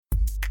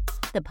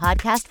The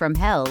Podcast from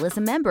Hell is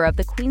a member of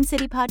the Queen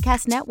City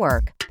Podcast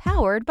Network,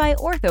 powered by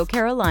Ortho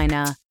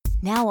Carolina.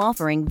 Now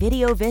offering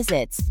video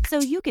visits so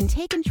you can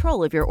take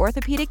control of your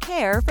orthopedic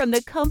care from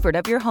the comfort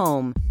of your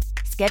home.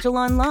 Schedule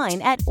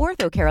online at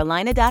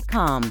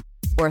orthocarolina.com.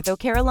 Ortho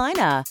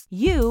Carolina,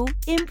 you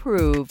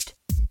improved.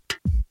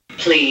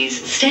 Please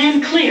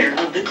stand clear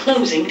of the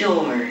closing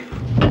door.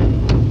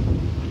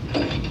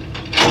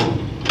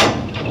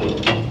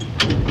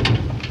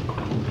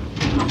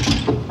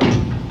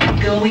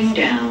 Going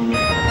down.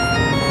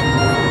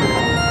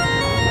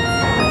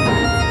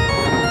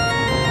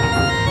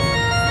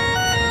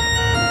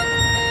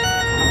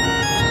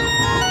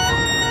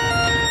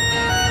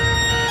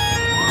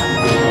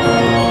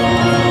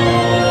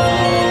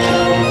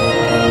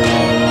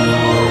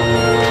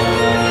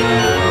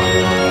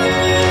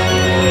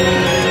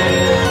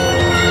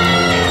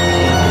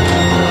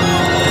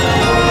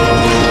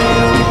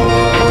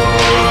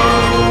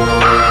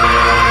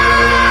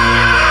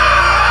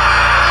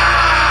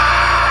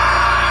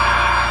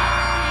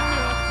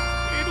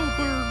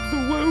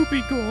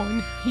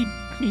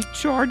 He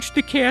charged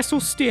the castle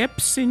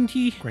steps and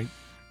he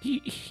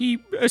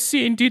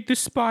ascended the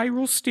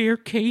spiral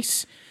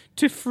staircase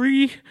to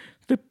free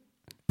the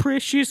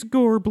precious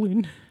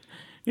Gorblin.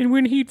 And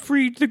when he'd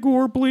freed the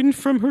Gorblin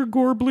from her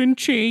Gorblin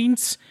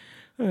chains,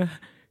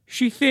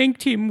 she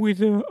thanked him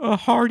with a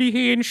hearty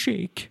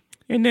handshake.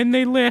 And then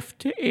they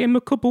left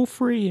amicable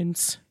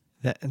friends.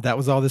 That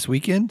was all this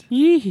weekend?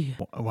 Yeah.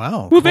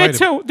 Wow. Well, that's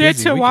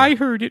how I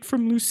heard it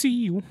from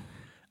Lucille.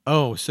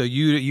 Oh, so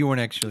you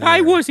weren't actually there. I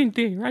wasn't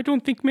there. I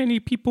don't think many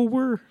people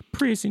were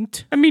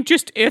present. I mean,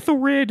 just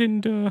Ethelred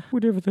and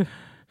whatever the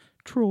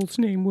troll's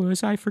name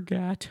was. I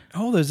forgot.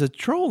 Oh, there's a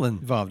troll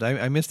involved.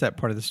 I missed that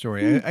part of the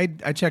story.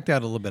 I checked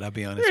out a little bit, I'll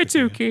be honest It's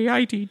with you. okay.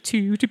 I did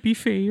too, to be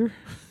fair.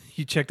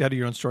 You checked out of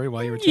your own story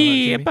while you were telling it to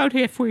me? Yeah, about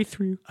halfway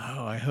through.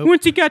 Oh, I hope.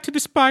 Once he got to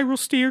the spiral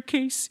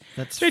staircase,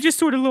 That's I just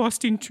sort of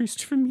lost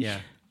interest for me.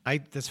 Yeah.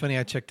 That's funny.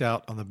 I checked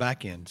out on the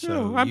back end,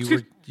 so Oh,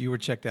 you were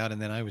checked out,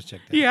 and then I was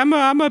checked out. Yeah,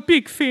 I'm a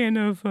big fan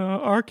of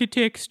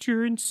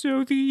architecture, and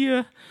so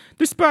the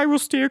spiral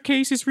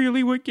staircase is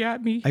really what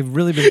got me. I've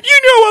really been. You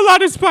know, a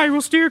lot of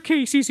spiral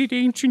staircases in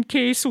ancient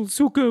castles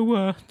will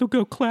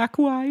go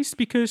clockwise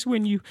because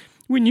when you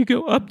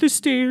go up the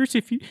stairs,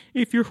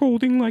 if you're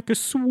holding like a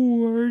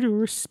sword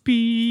or a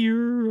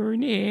spear or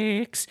an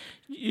axe,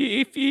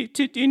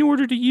 in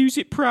order to use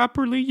it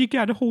properly, you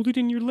got to hold it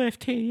in your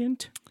left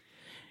hand.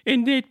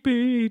 And that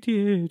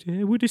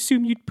I would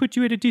assume you'd put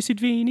you at a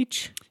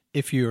disadvantage.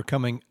 If you're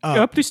coming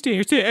up the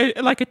stairs,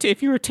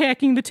 if you're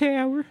attacking the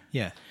tower.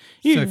 Yeah.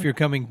 Yeah. So if you're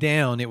coming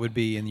down, it would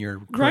be in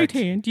your right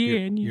hand.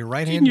 Yeah, your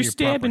right hand, or your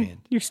proper hand.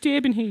 Your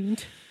stabbing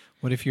hand.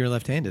 What if you're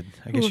left-handed?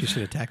 I guess you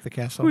should attack the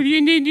castle. Well,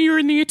 you're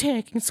in the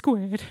attacking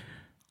squad.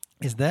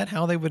 Is that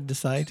how they would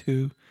decide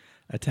who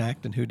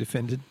attacked and who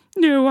defended?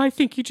 No, I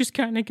think you just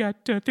kind of got.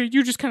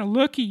 You're just kind of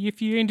lucky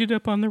if you ended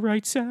up on the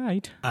right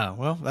side. Oh,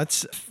 well,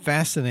 that's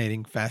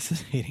fascinating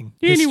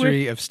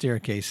history of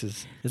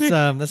staircases. It's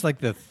that's like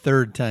the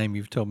third time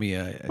you've told me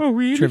a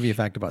really? Trivia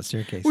fact about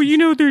staircases. Well, you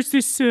know, there's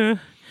this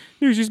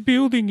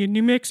building in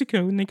New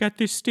Mexico, and they got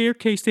this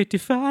staircase that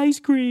defies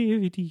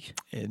gravity.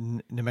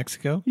 In New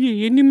Mexico?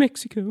 Yeah, in New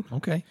Mexico.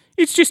 Okay.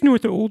 It's just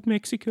north of Old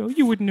Mexico.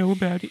 You wouldn't know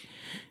about it.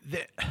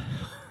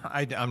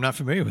 I'm not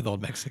familiar with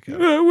Old Mexico.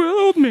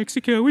 Well, Old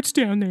Mexico, it's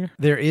down there.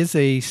 There is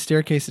a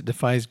staircase that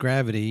defies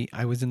gravity.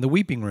 I was in the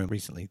Weeping Room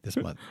recently this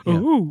month. Yeah.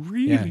 Oh,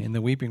 really? Yeah, in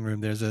the Weeping Room.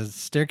 There's a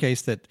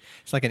staircase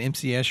it's like an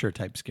MC Escher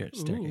type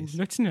staircase. Oh,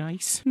 that's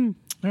nice. All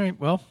right,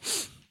 well.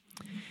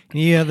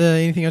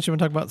 Anything else you want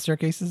to talk about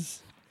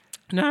staircases?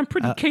 No, I'm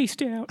pretty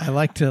cased out. I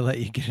like to let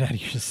you get it out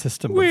of your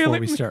system before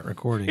we start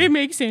recording. It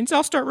makes sense.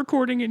 I'll start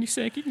recording any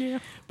second now.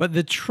 But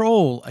the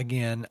troll,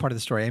 again, part of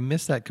the story, I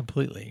missed that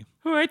completely.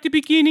 Oh, at the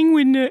beginning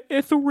when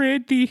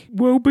Ethelred, the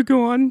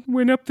woebegone,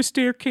 went up the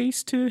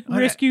staircase to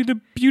rescue the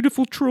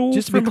beautiful troll.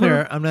 Just to be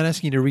clear, I'm not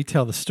asking you to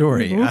retell the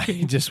story. Oh, okay.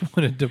 I just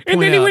wanted to point out.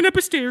 And then he went up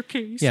a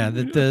staircase. Yeah,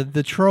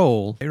 the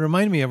troll, it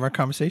reminded me of our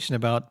conversation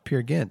about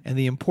Peer Gynt and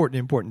the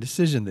important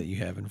decision that you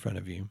have in front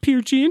of you.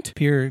 Peer Gynt?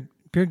 Peer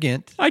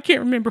Gynt. I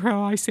can't remember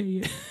how I say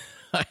it.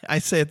 I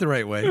say it the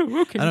right way.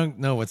 Oh, okay. I don't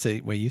know what's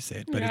the way you say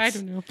it, but I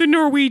don't know. The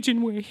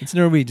Norwegian way. It's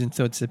Norwegian,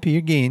 so it's a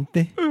Peer Gynt.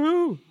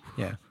 Oh.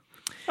 Yeah.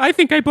 I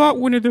think I bought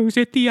one of those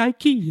at the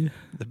IKEA.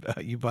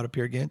 You bought a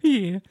Peer Gynt?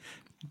 Yeah.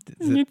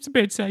 It's a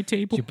bedside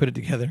table. Did you put it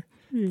together?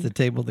 Yeah. It's a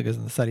table that goes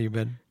on the side of your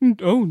bed.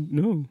 Oh,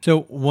 no.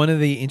 So one of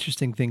the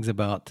interesting things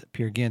about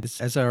Peer Gynt is,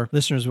 as our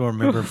listeners will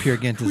remember, Peer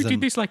Gynt is we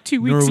did this like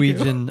 2 weeks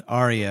Norwegian ago.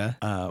 aria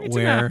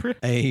where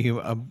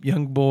a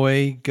young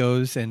boy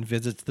goes and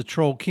visits the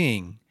Troll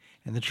King.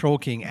 And the Troll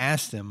King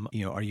asks him,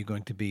 are you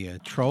going to be a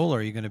troll or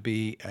are you going to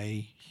be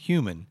a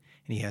human?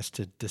 And he has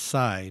to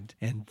decide.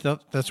 And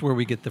that's where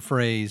we get the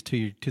phrase,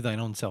 to thine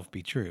own self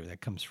be true.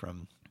 That comes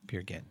from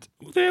Peer Gynt.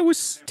 That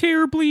was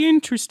terribly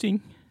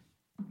interesting.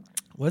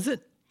 Was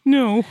it?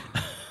 No.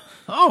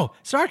 Oh,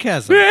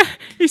 sarcasm.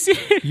 You see?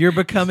 You're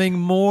becoming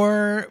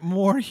more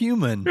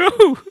human.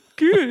 Oh,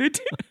 good.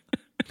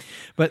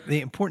 But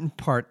the important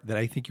part that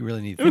I think you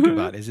really need to think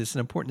about is it's an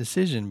important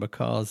decision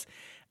because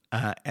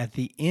at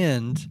the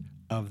end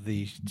of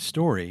the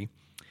story,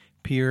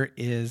 Pier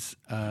is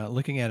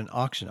looking at an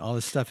auction. All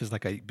this stuff is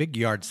like a big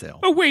yard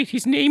sale. Oh, wait,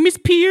 his name is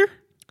Pier?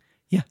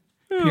 Yeah,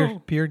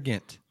 Oh. Pier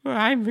Gint. Well,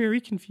 I'm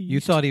very confused. You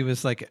thought he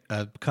was like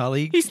a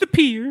colleague? He's the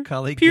Pier.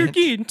 Colleague Pier Gint?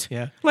 Gint.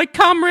 Yeah. Like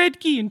Comrade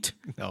Gint.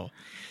 No.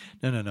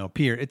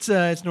 Pier. It's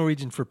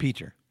Norwegian for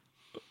Peter.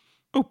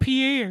 Oh,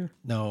 Pierre.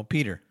 No,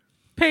 Peter.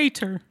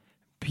 Peter.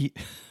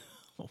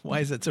 Why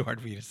is that so hard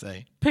for you to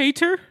say?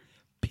 Peter?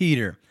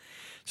 Peter.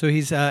 So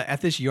he's at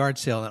this yard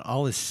sale, and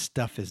all his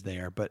stuff is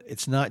there, but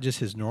it's not just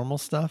his normal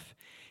stuff.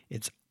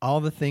 It's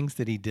all the things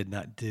that he did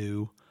not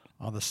do,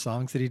 all the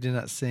songs that he did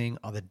not sing,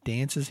 all the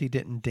dances he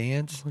didn't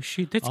dance, Oh,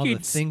 shit, that's all getting...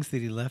 the things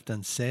that he left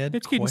unsaid,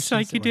 That's getting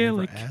questions that were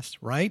never psychedelic. asked,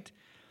 right?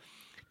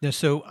 Now,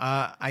 so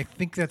I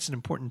think that's an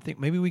important thing.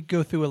 Maybe we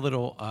go through a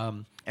little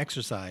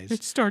exercise.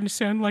 It's starting to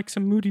sound like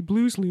some Moody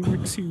Blues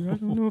lyrics here. I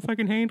don't know if I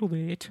can handle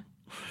that.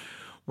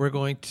 We're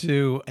going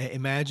to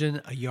imagine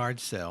a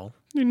yard sale.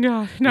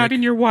 No, not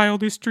in your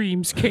wildest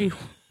dreams, Cale.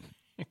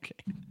 Okay.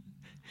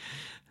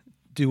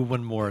 Do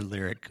one more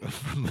lyric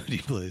from Moody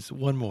Blues.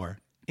 One more.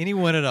 Any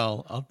one at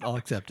all. I'll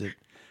accept it.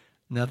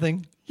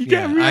 Nothing? You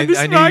got me on the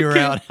I knew spot, you were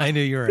Cale. out. I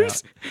knew you were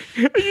out.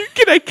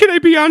 Can I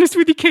be honest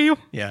with you, Cale?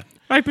 Yeah.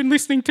 I've been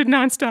listening to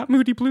nonstop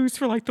Moody Blues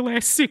for like the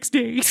last 6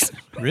 days.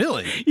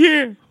 Really?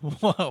 Yeah.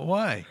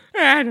 Why?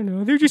 I don't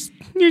know. They're just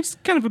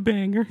kind of a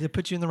banger. Did it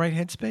put you in the right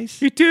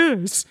headspace? It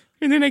does.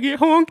 And then I get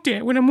honked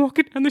at when I'm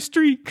walking down the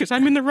street because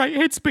I'm in the right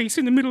headspace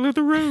in the middle of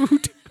the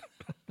road.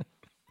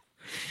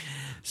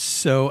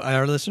 So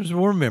our listeners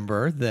will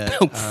remember that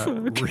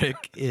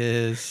Rikk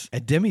is a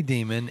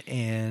demi-demon,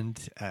 and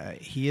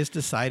he has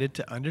decided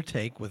to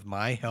undertake, with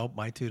my help,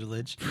 my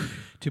tutelage,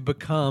 to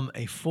become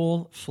a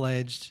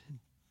full-fledged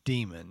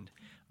demon.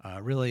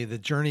 Really the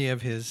journey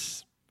of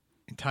his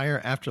entire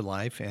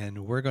afterlife, and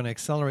we're going to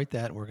accelerate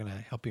that, and we're going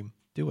to help him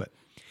do it.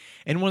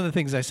 And one of the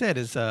things I said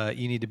is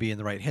you need to be in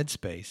the right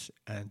headspace.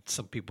 And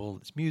some people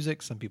it's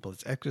music, some people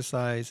it's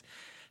exercise,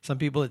 some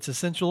people it's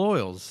essential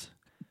oils,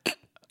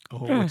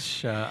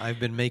 which I've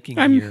been making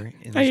here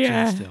in this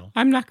gin still.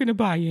 I'm not going to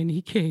buy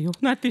any, Cale.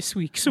 Not this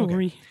week,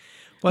 sorry. Okay.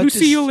 Well,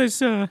 Lucille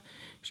is,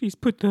 she's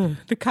put the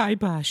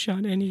kibosh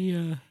on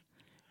any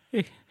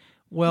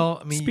well,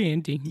 I mean,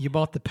 expanding. you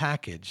bought the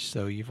package,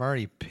 so you've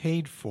already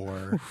paid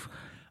for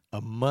a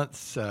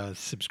month's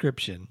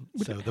subscription.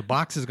 So the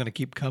box is going to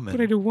keep coming.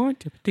 But I don't want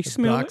to. They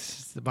smell it.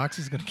 The box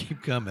is going to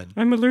keep coming.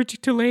 I'm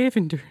allergic to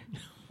lavender.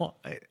 Well,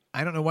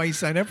 I don't know why you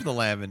signed up for the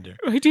lavender.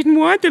 I didn't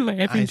want the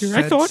lavender.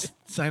 I thought...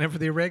 sign up for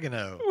the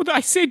oregano. Well, I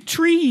said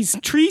trees.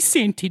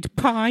 Tree-scented.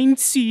 Pine,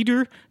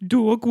 cedar,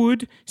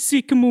 dogwood,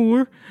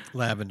 sycamore.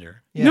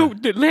 Lavender. Yeah. No,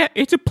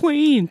 it's a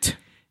plant.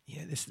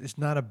 Yeah, it's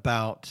not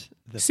about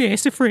the...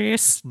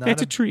 Sassafras.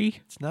 That's a tree.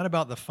 It's not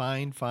about the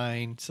fine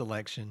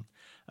selection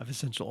of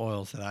essential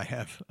oils that I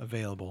have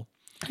available.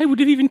 I would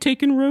have even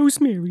taken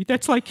rosemary.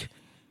 That's like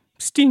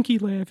stinky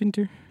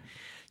lavender.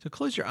 So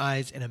close your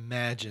eyes and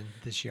imagine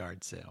this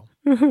yard sale.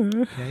 Uh-huh.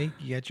 Okay?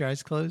 You got your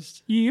eyes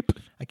closed? Yep.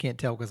 I can't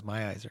tell because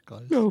my eyes are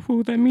closed. Oh,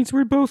 well, that means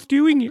we're both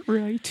doing it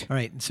right. All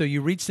right. So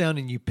you reach down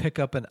and you pick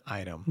up an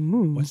item.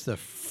 What's the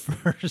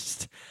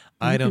first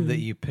item that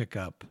you pick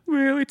up?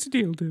 Well, it's a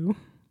dildo.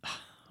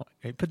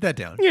 Okay, put that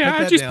down.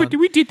 Yeah,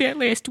 we did that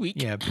last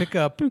week. Yeah, pick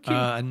up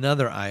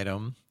another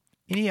item.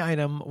 Any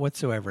item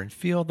whatsoever, and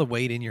feel the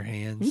weight in your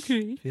hands.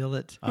 Okay. Feel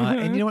it.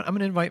 And you know what? I'm going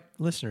to invite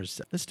listeners.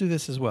 Let's do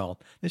this as well.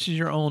 This is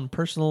your own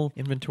personal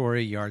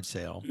inventory yard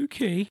sale.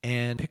 Okay.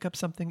 And pick up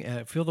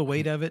something. Feel the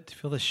weight of it.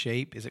 Feel the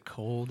shape. Is it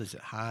cold? Is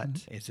it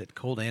hot? Is it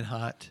cold and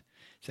hot?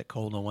 Is it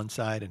cold on one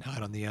side and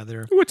hot on the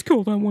other? What's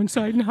cold on one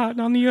side and hot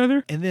on the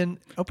other? And then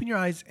open your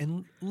eyes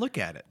and look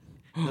at it.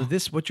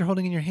 So what you're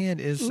holding in your hand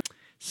is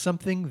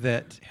something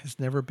that has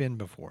never been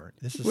before.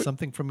 This is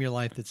something from your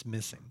life that's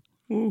missing.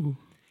 Ooh.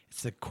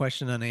 It's a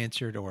question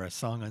unanswered, or a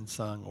song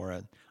unsung, or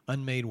an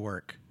unmade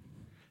work.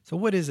 So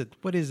what is it?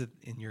 What is it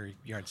in your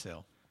yard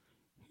sale?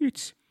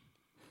 It's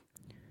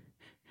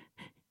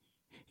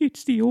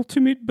the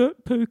ultimate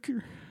butt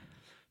poker.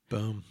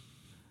 Boom.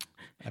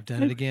 I've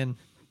done it again.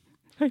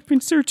 I've been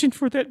searching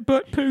for that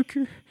butt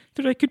poker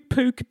that I could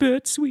poke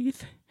butts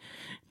with.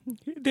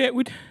 That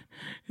would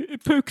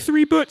poke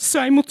 3 butts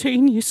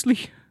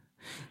simultaneously.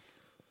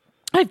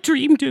 I've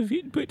dreamed of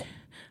it, but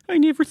I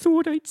never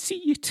thought I'd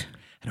see it.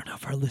 I don't know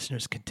if our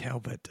listeners can tell,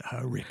 but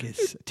Rikk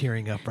is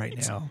tearing up right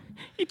now.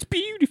 It's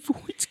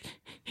beautiful.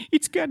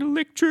 It's got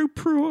electro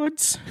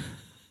prods.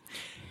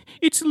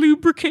 It's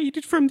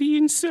lubricated from the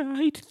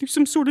inside through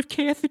some sort of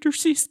catheter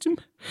system.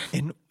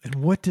 And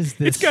what does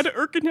this... It's got an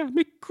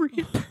ergonomic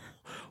grip.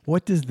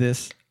 What does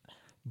this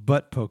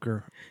butt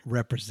poker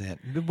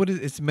represent?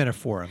 It's a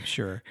metaphor, I'm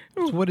sure.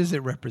 So what does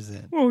it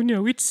represent? Oh,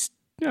 no,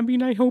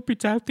 I hope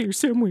it's out there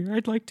somewhere.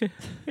 I'd like to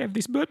have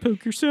this butt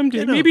poker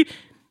someday. You know, Maybe...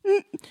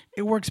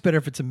 It works better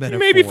if it's a metaphor.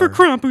 Maybe for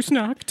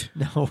Krampusnacht.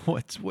 No,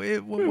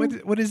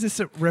 what does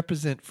this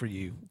represent for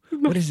you?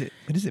 What does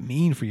it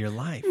mean for your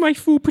life? My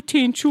full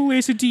potential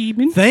as a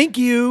demon. Thank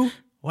you.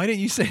 Why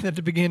didn't you say that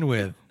to begin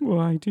with? Well,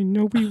 I didn't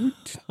know we would.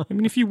 I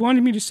mean, if you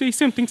wanted me to say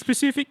something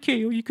specific,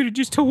 Cale, you could have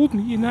just told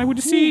me and I would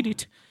have said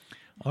it.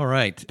 All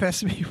right.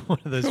 Pass me one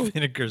of those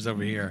vinegars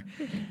over here.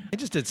 I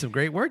just did some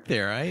great work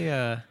there.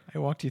 I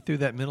walked you through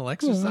that mental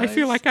exercise. Well, I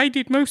feel like I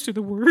did most of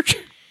the work.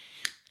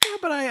 Yeah,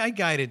 but I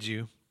guided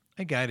you.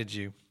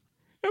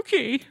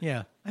 Okay.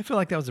 Yeah. I feel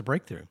like that was a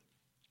breakthrough.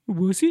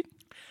 Was it?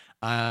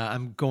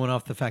 I'm going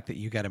off the fact that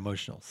you got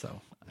emotional,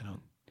 so I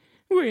don't...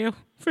 Well,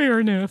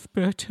 fair enough,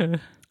 but...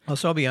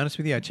 Also, I'll be honest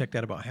with you, I checked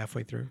out about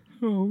halfway through.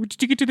 Oh,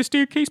 did you get to the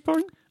staircase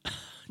part?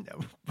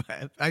 No,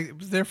 I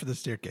was there for the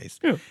staircase.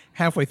 Oh.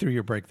 Halfway through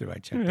your breakthrough, I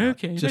checked out.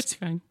 Okay, Just that's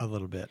fine. A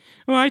little bit.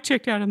 Well, I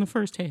checked out on the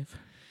first half.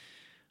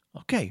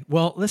 Okay,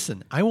 well,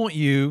 listen, I want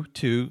you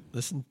to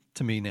listen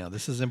to me now.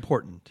 This is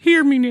important.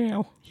 Hear me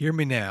now. Hear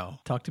me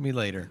now. Talk to me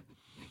later.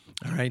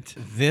 All right?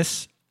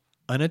 This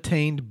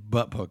unattained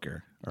butt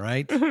poker, all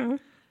right?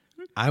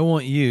 I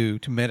want you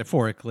to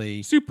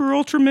metaphorically... Super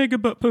ultra mega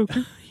butt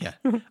poker. Yeah.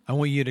 I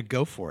want you to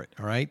go for it,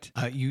 all right?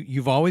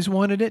 You've always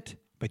wanted it,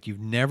 but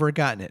you've never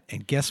gotten it.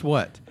 And guess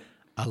what?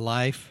 A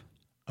life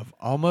of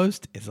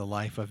almost is a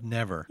life of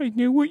never. I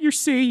know what you're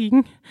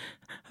saying.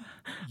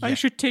 Yeah. I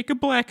should take a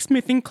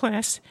blacksmithing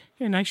class,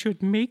 and I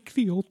should make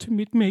the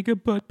ultimate mega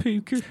butt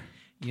poker.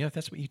 You know, if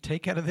that's what you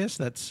take out of this,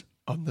 that's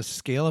on the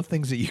scale of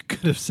things that you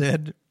could have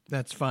said,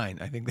 that's fine.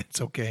 I think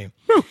that's okay.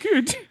 Oh,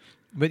 good.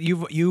 But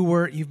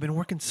you've been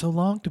working so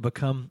long to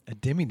become a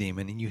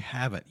demidemon, and you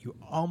haven't. You're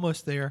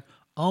almost there,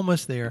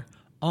 almost there,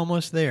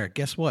 almost there.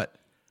 Guess what?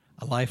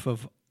 A life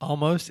of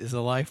almost is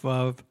a life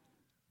of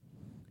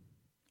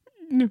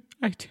no.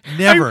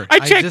 Never. I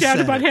checked out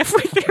about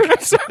halfway there. I'm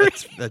sorry.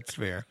 That's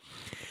fair.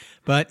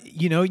 But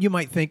you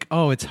might think,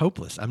 oh, it's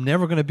hopeless. I'm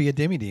never going to be a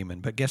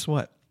demidemon. But guess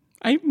what?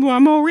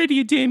 I'm already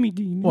a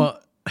demidemon.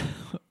 Well,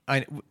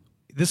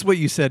 this is what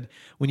you said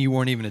when you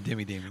weren't even a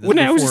demidemon. When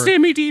I was a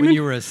semi-demon? When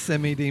you were a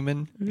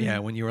semi-demon. Yeah,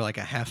 when you were like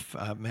a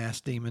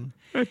half-mass demon.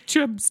 A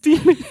Chubbs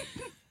demon.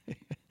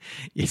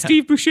 Yeah.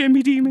 Steve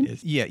Buscemi demon.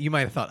 Yes. Yeah, you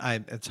might have thought,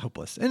 it's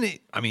hopeless. And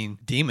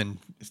demon,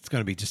 it's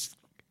going to be just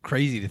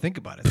crazy to think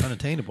about. It's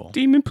unattainable.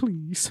 Demon,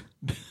 please.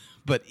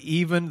 But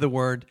even the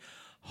word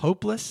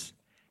hopeless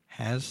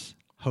has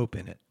hope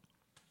in it.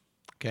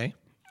 Okay?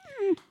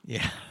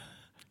 Yeah.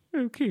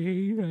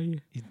 Okay.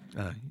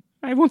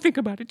 I won't think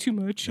about it too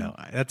much. No,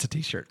 that's a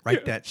T-shirt.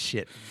 Write that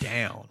shit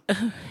down.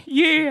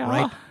 Yeah.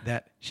 Write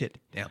that shit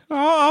down.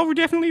 I'll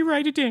definitely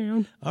write it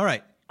down. All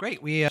right.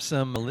 Great. We have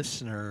some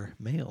listener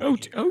mail. Oh,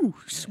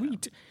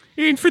 sweet.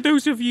 And for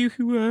those of you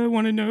who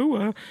want to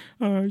know,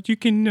 you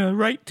can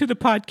write to the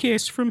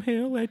Podcast from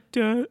Hell at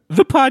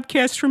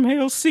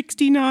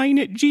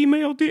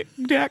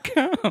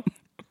thepodcastfromhell69@gmail.com.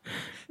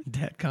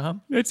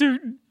 .com? That's a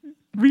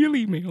real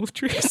email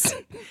address.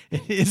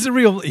 It is a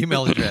real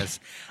email address.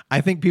 I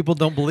think people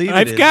don't believe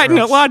I've gotten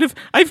a lot of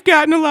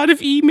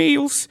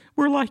emails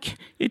where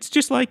it's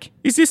just like,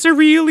 is this a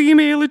real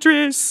email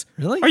address?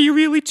 Really? Are you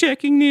really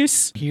checking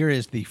this? Here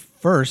is the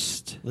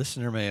first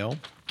listener mail.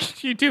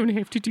 You don't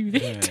have to do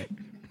that. Right.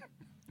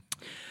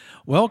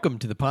 Welcome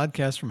to the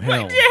Podcast from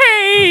Hell.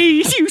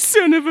 Hey, you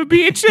son of a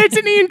bitch. That's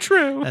an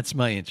intro. That's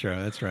my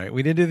intro. That's right.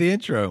 We didn't do the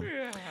intro.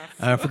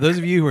 For those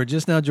of you who are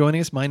just now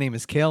joining us, my name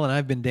is Cale, and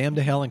I've been damned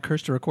to hell and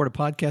cursed to record a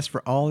podcast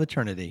for all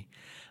eternity.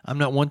 I'm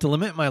not one to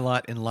limit my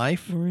lot in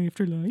life. Or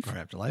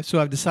afterlife. So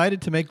I've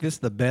decided to make this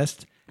the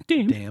best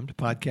Damned. damned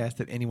podcast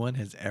that anyone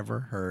has ever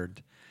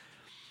heard.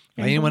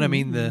 By anyone, I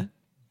mean the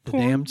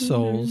damned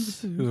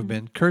souls who have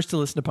been cursed to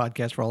listen to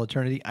podcasts for all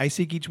eternity. I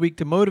seek each week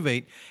to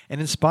motivate and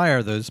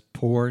inspire those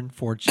poor and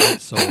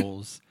fortunate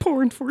souls.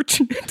 Poor and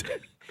fortunate.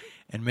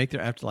 And make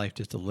their afterlife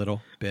just a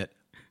little bit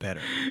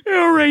better.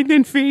 All right,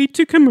 then fade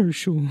to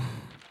commercial.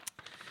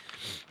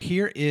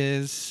 Here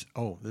is,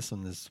 this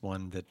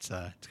one that's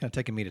it's kind of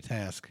taking me to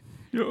task.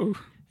 Oh.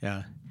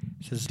 Yeah.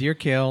 It says, Dear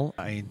Cale,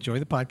 I enjoy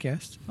the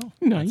podcast. Oh,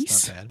 nice.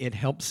 That's not bad. It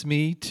helps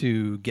me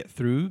to get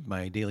through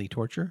my daily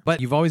torture. But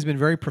you've always been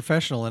very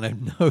professional, and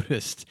I've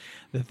noticed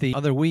that the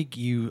other week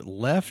you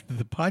left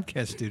the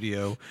podcast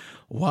studio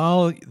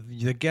while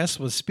the guest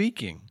was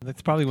speaking.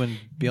 That's probably when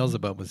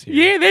Beelzebub was here.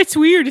 Yeah, that's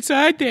weird. It's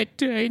odd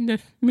that in the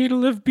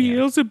middle of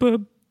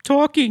Beelzebub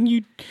talking,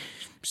 you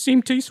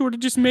seem to sort of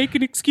just make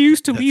an excuse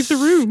to leave the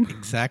room.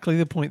 Exactly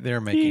the point they're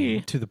making.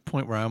 Yeah. To the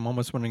point where I'm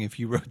almost wondering if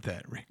you wrote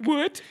that, Rikk.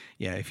 What?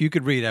 Yeah, if you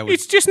could read, I would.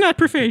 It's just not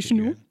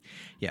professional.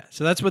 Yeah,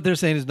 so that's what they're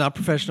saying is not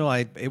professional.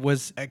 It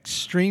was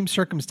extreme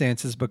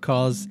circumstances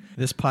because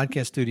this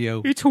podcast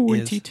studio It's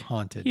haunted. is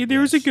haunted. Yeah, there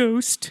was a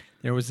ghost.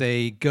 There was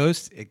a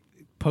ghost. It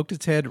poked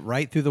its head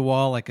right through the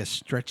wall like a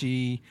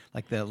stretchy,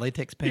 like the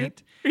latex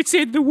paint. Yeah. It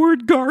said the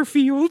word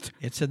Garfield.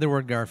 It said the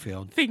word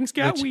Garfield. Things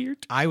got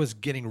weird. I was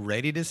getting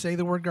ready to say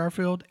the word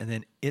Garfield, and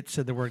then it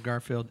said the word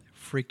Garfield.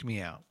 Freaked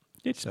me out.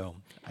 So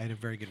I had a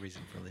very good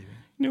reason for leaving.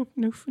 No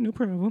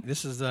problem.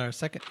 This is our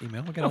second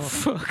email. We got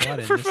fuck.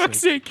 For fuck's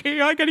sake, hey,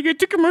 I got to get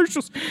to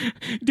commercials.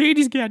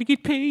 Daddy's got to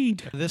get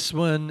paid. This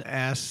one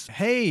asks,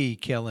 Hey,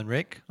 Cale and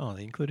Rikk. Oh,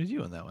 they included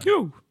you in that one.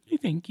 Oh,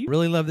 thank you.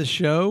 Really love the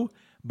show,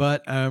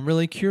 but I'm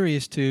really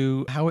curious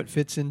to how it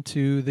fits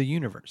into the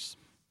universe.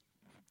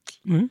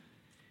 Hmm?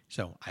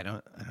 So I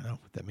don't know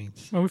what that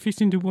means. Oh, if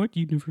it's into what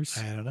universe?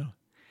 I don't know.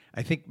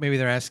 I think maybe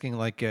they're asking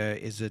like,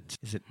 is it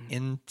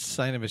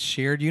inside of a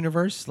shared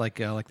universe, like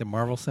the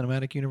Marvel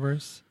Cinematic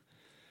Universe?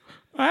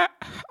 I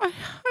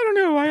don't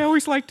know. I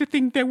always like to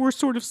think that we're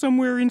sort of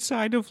somewhere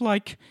inside of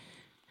like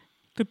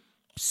the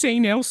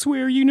St.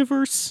 Elsewhere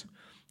universe.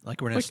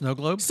 Like we're in a snow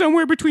globe?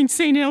 Somewhere between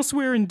St.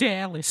 Elsewhere and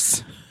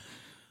Dallas.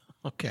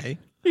 Okay.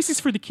 This is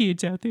for the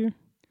kids out there.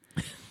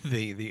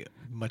 The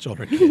much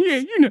older kids. Yeah,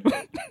 you know.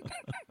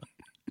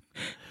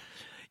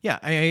 Yeah,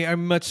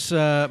 I'm much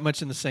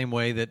in the same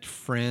way that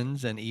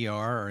Friends and ER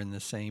are in the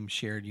same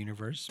shared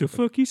universe. The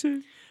fuck he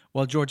said?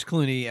 Well, George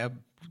Clooney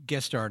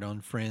guest starred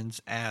on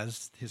Friends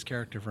as his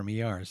character from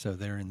ER, so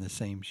they're in the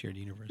same shared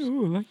universe.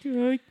 Oh,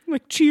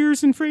 like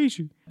Cheers and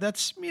Frasier.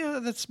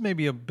 That's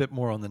maybe a bit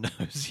more on the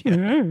nose.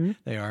 Yeah,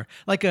 they are.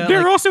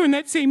 They're also in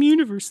that same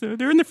universe, though.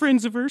 They're in the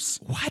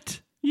Friendsiverse.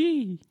 What?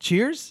 Yeah.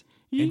 Cheers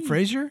and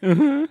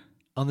Frasier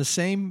on the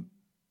same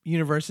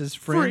universe as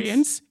Friends?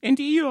 Friends and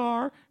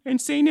ER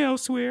and St.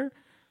 Elsewhere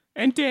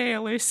and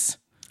Dallas.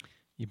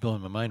 You're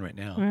blowing my mind right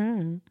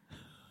now.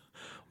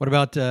 What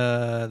about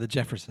the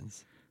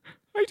Jeffersons?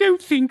 I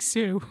don't think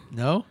so.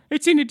 No?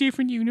 It's in a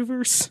different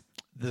universe.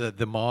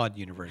 The Maud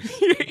universe.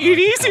 It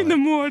is in the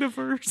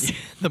Maudiverse.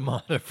 The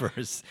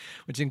Maudiverse,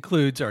 which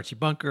includes Archie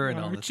Bunker and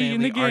all the Archie family.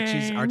 and the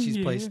gang, Archie's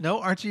place.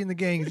 No, Archie and the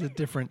Gang is a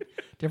different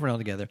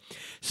altogether.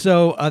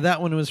 So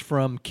that one was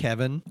from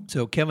Kevin.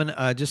 So Kevin,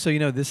 just so you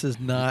know, this is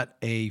not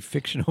a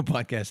fictional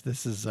podcast.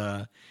 This is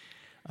a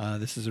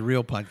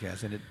real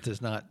podcast, and it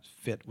does not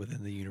fit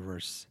within the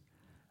universe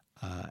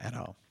at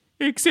all.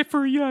 Except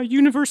for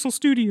Universal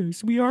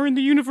Studios. We are in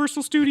the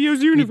Universal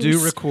Studios universe. We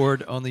do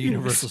record on the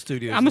Universal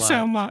Studios on the lot.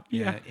 sound lot,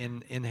 yeah.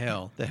 In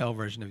hell, the hell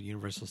version of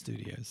Universal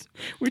Studios.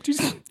 Which is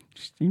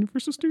just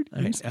Universal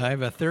Studios. I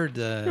have a third.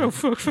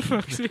 For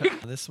fuck's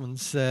sake. This one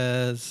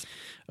says,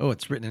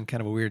 it's written in kind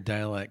of a weird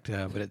dialect,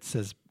 but it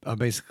says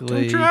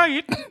basically... Don't try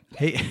it.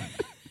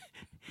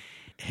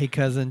 Hey,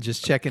 cousin,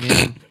 just checking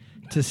in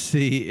to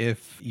see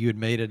if you had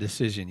made a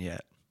decision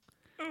yet.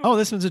 Oh,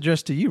 this one's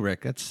addressed to you,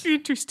 Rick. That's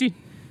interesting.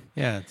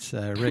 Yeah, it's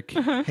Rick.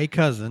 Hey,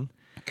 cousin,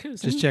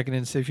 just checking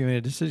in to see if you made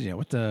a decision yet.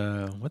 What's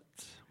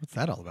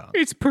that all about?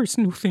 It's a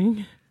personal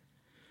thing.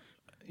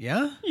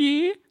 Yeah?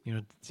 Yeah. You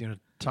want to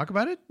talk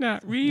about it?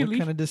 Not really. What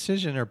kind of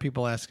decision are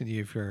people asking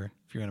you if you're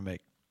going to make?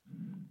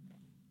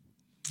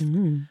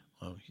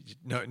 Oh,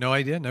 no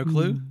idea, no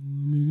clue. I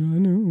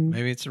know.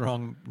 Maybe it's the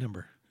wrong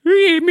number.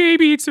 Yeah,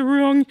 maybe it's a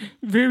wrong,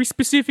 very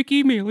specific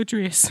email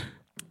address.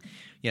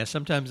 Yeah,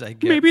 sometimes I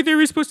get... Maybe there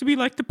is supposed to be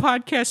like the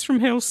podcast from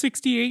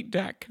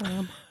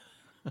hell68.com.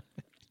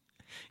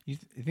 You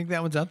think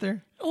that one's out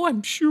there? Oh,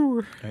 I'm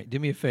sure. All right, do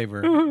me a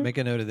favor. Make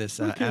a note of this.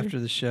 Okay. After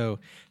the show,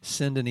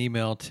 send an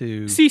email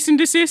to... Cease and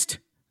desist?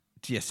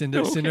 Yeah, send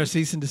our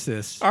cease and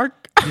desist.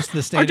 Just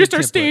the standard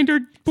our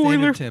standard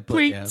boiler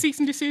plate, yeah. cease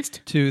and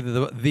desist. To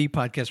the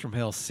podcast from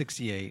hell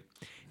 68.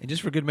 And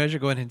just for good measure,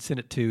 go ahead and send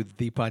it to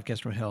the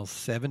podcast from hell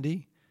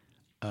 70.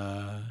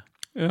 And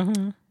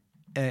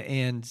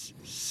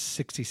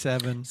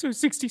 67. So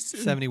 60,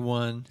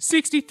 71.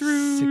 60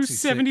 through 66,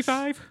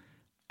 75.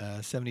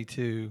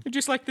 72.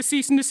 Just like the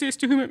cease and desist,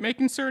 to whom it may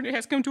concern, it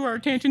has come to our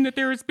attention that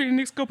there has been an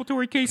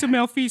exculpatory case of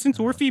malfeasance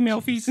or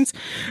femalfeasance.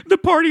 The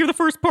party of the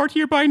first part,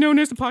 hereby known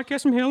as the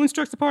podcast from hell,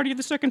 instructs the party of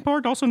the second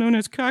part, also known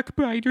as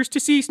cockbiters, to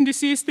cease and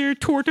desist their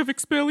tort of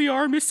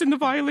expelliarmus and the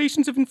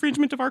violations of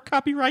infringement of our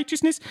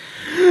copyrighteousness.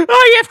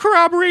 I have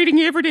corroborating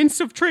evidence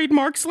of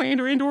trademark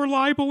slander and or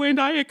libel, and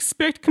I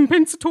expect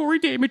compensatory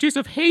damages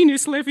of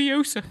heinous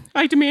leviosa.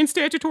 I demand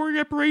statutory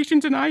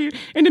reparations and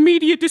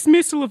immediate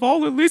dismissal of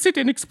all illicit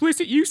and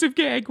explicit use of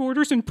gag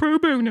orders and pro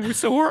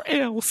bonos, or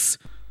else.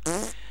 All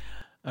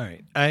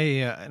right,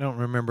 I don't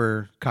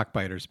remember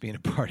cockbiters being a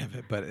part of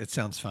it, but it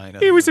sounds fine.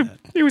 It was a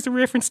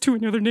reference to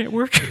another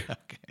network.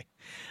 Okay.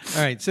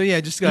 All right, so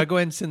yeah, just go ahead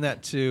and send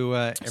that to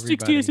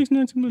everybody.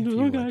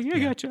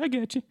 6869. I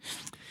got you.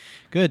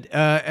 Good.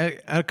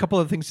 Add a couple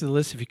of things to the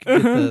list. If you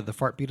can get the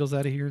fart beetles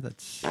out of here,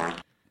 that's.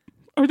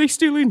 Are they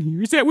still in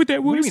here? Is that what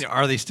that was? What do you mean?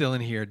 Are they still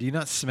in here? Do you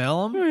not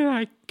smell them? Well,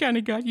 I kind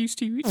of got used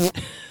to it.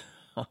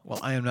 Well,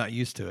 I am not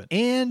used to it.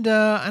 And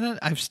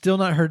I've still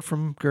not heard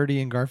from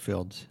Gertie and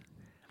Garfield.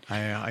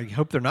 I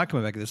hope they're not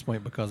coming back at this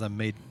point because I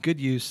made good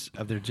use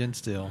of their gin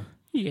still.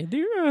 Yeah,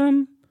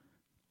 they're,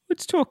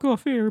 let's talk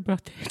off air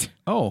about that.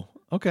 Oh,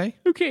 okay.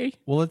 Okay.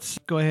 Well, let's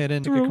go ahead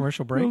and take a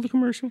commercial break. Roll the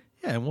commercial.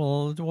 Yeah, and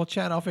we'll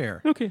chat off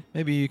air. Okay.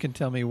 Maybe you can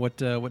tell me what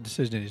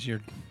decision it is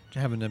you're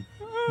having to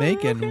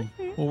make, and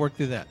we'll work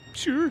through that.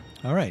 Sure.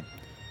 All right.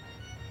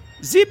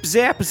 Zip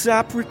Zap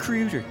Zop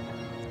Recruiter.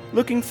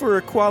 Looking for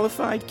a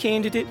qualified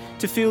candidate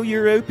to fill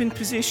your open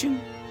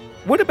position?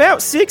 What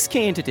about 6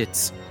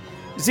 candidates?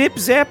 Zip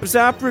Zap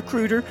Zop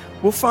Recruiter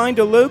will find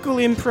a local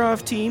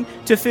improv team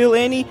to fill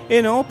any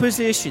and all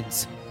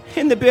positions.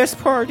 And the best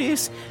part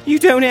is, you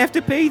don't have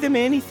to pay them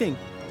anything.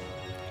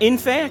 In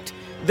fact,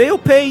 they'll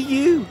pay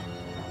you.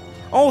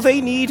 All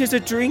they need is a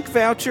drink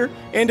voucher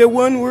and a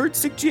one-word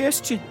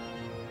suggestion.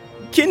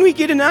 Can we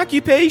get an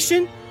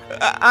occupation?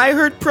 I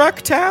heard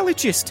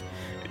proctologist.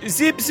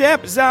 Zip,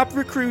 zap, zap,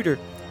 recruiter.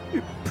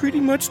 Pretty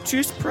much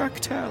just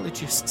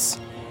proctologists.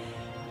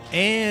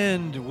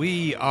 And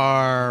we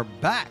are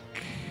back.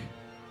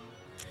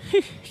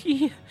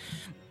 Yeah.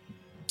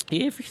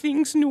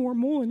 Everything's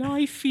normal and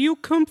I feel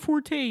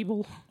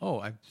comfortable. Oh,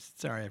 I'm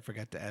sorry. I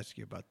forgot to ask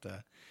you about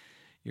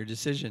your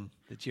decision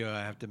that you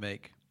have to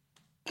make.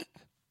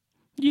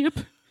 Yep.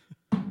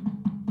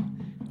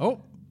 Oh,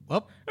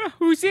 well.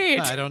 Who's it?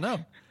 I don't know.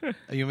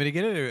 You want me to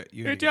get it? Or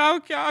you I'll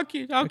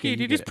get Okay, it.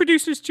 you It's get it.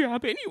 producer's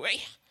job anyway.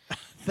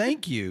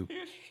 Thank you.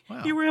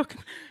 Wow. You're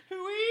welcome.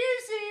 Who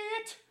is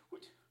it?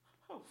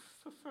 Oh,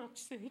 for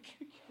fuck's sake.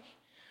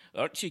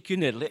 Aren't you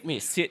gonna let me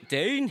sit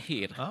down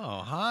here?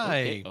 Oh,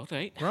 hi. Okay, all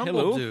right. Grumbledook.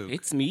 Hello,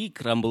 it's me,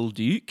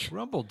 Grumbledook.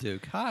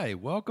 Grumbledook. Hi,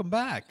 welcome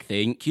back.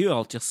 Thank you.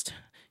 I'll just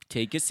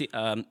take a seat.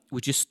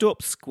 Would you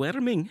stop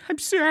squirming? I'm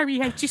sorry.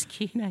 I just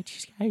can't.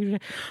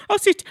 I'll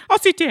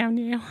sit down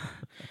now.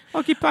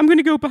 I'm going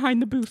to go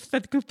behind the booth,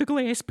 the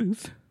glass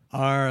booth.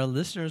 Our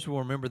listeners will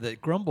remember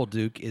that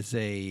Grumbledook is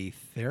a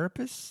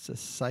therapist, a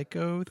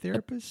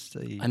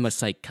psychotherapist, I'm a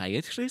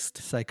psychiatrist.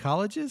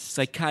 psychologist,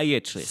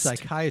 Psychiatrist.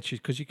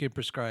 psychiatrist, because you can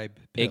prescribe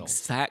pills.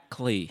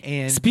 Exactly.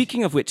 And-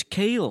 Speaking of which,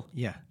 Cale,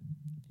 Yeah.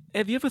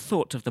 have you ever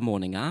thought of the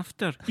morning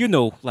after? You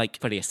know, like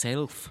for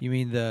yourself. You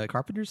mean the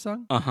Carpenter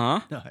song?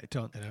 Uh-huh. No, I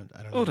don't know.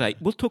 All right,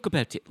 we'll talk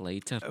about it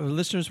later.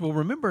 Listeners will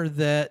remember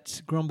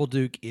that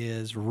Grumbledook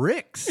is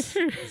Rick's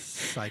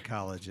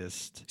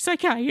psychologist.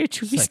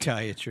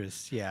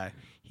 Psychiatrist, yeah.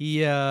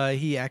 He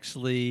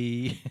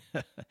actually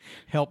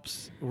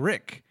helps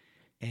Rikk.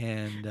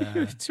 And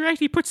That's right.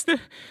 He puts the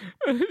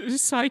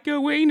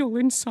psychoanal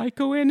in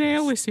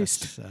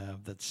psychoanalysis.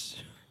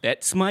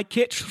 That's my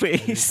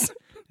catchphrase.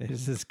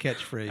 Is his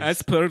catchphrase.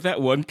 As per that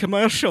one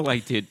commercial I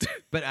did.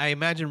 But I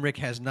imagine Rikk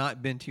has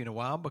not been to you in a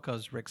while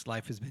because Rick's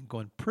life has been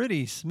going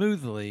pretty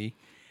smoothly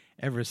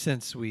ever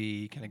since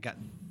we kind of got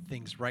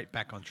things right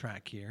back on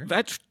track here.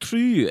 That's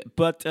true,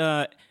 but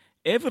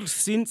ever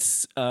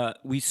since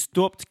we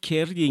stopped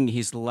carrying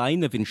his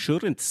line of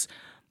insurance,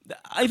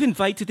 I've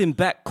invited him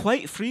back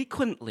quite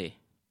frequently.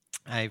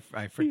 I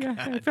forgot.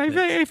 Yeah, I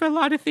have a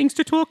lot of things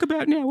to talk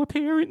about now,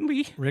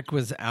 apparently. Rikk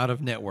was out of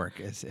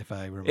network, as if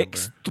I remember.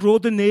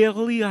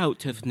 Extraordinarily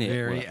out of network.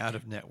 Very out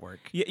of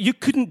network. You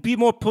couldn't be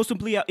more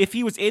possibly out. If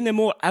he was any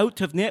more out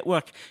of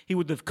network, he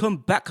would have come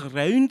back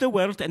around the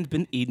world and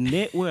been in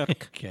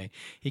network. Okay.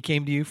 He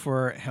came to you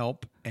for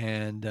help,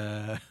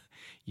 and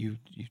you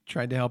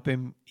tried to help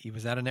him. He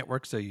was out of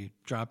network, so you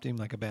dropped him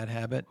like a bad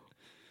habit.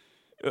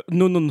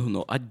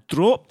 No. I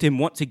dropped him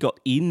once he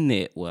got in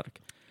network.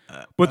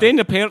 But then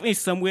apparently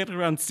somewhere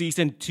around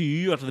season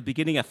 2 or the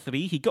beginning of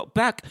 3, he got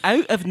back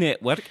out of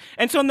network,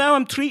 and so now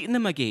I'm treating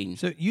him again.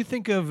 So you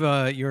think of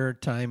your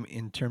time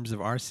in terms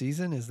of our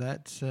season? Is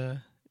that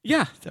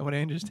Yeah. Is that what I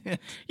understand?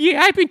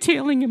 Yeah, I've been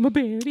telling him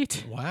about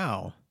it.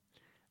 Wow,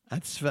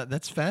 that's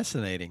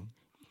fascinating.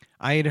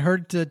 I had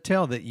heard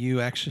tell that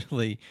you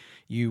actually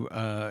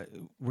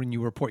when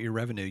you report your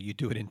revenue, you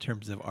do it in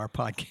terms of our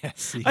podcast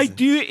season. I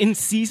do it in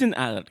season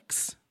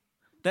arcs.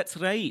 That's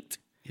right.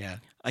 Yeah.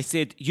 I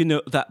said,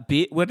 that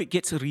bit where it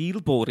gets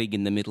real boring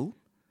in the middle.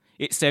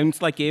 It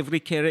sounds like every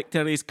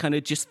character is kind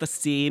of just the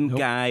same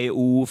guy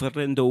over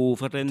and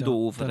over and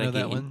over don't know again.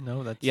 that one.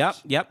 No, that's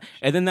Yep.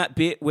 And then that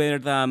bit where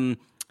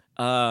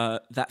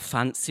that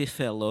fancy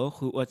fellow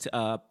who was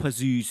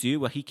Pazuzu,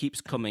 where he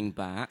keeps coming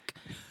back.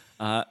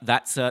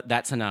 That's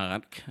an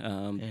arc.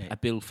 A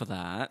bill for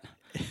that.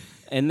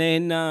 And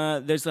then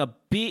there's a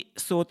bit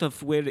sort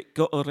of where it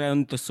got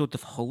around the sort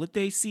of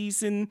holiday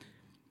season.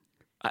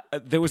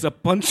 There was a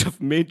bunch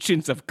of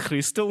mentions of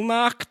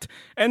Kristallnacht,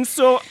 and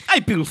so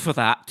I bill for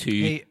that too.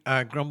 Hey,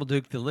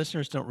 Grumbledook, the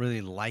listeners don't really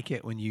like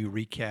it when you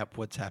recap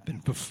what's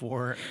happened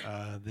before.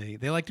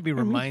 They like to be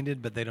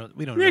reminded, but we don't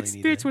really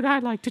need That's it. what I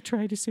like to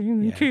try to say,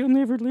 and Yeah. Cale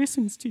never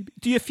listens to me.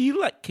 Do you feel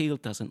like Cale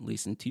doesn't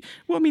listen to you?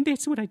 Well, I mean,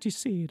 that's what I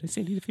just said. I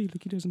said I feel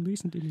like he doesn't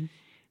listen to me.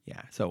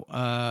 Yeah, so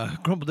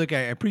Grumbledook,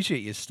 I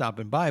appreciate you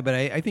stopping by, but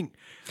I think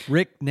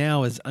Rikk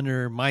now is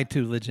under my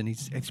tutelage, and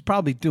he's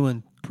probably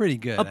doing pretty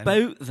good.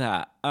 About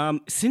that,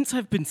 since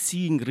I've been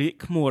seeing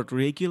Rikk more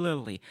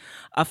regularly,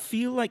 I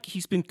feel like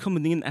he's been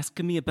coming in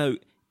asking me about,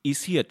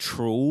 is he a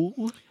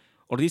troll?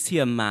 Or is he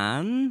a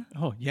man?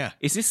 Oh, yeah.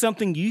 Is this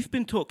something you've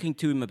been talking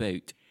to him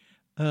about?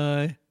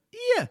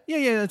 Yeah.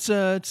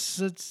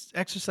 It's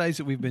exercise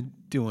that we've been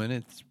doing.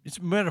 It's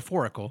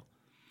metaphorical.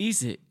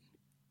 Is it?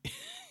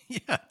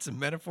 Yeah, it's a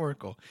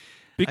metaphorical.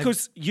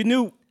 Because,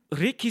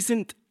 Rikk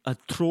isn't a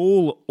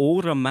troll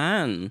or a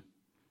man.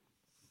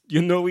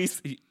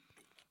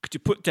 Could you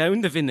put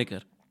down the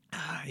vinegar?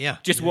 Yeah.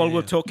 Just while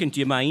we're talking, do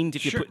you mind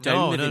if you put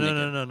down the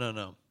vinegar?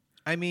 No.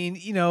 I mean,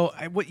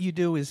 what you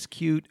do is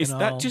cute. Is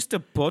that just a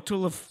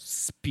bottle of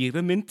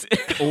spearmint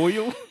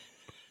oil?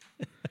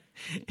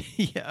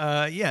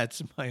 Yeah,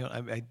 it's my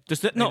own. I Does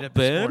that made it not up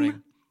this burn?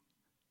 morning.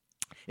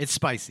 It's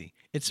spicy.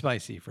 It's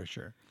spicy for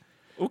sure.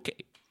 Okay.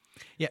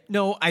 Yeah,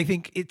 no, I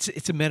think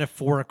it's a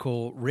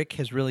metaphorical. Rikk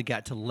has really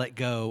got to let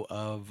go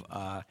of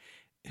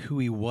who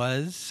he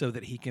was so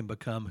that he can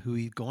become who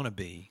he's going to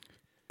be.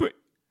 But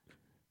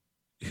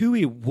who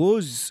he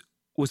was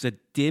a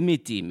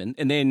demi-demon,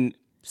 and then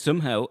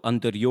somehow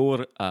under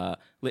your,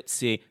 let's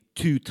say,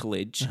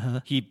 tutelage,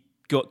 he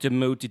got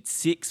demoted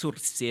 6 or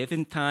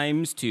 7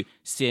 times to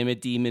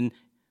semi-demon,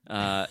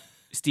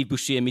 Steve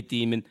Buscemi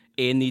demon,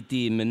 any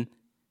demon.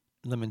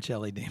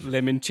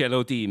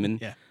 Limoncello demon.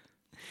 Yeah.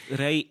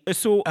 Right.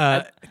 So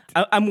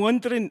I'm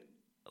wondering,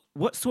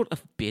 what sort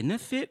of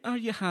benefit are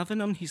you having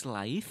on his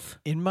life?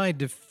 In my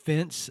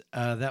defense,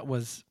 that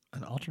was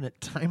an alternate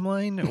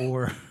timeline,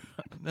 or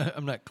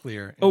I'm not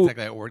clear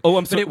exactly how it worked. Oh,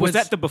 I'm sorry. Was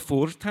that the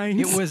before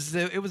times? It was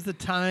the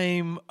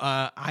time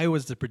I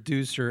was the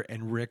producer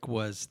and Rick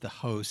was the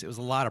host. It was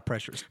a lot of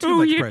pressure. It was too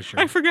much pressure.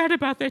 I forgot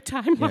about that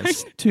timeline.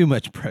 Yes, too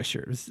much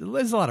pressure. It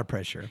was a lot of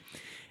pressure.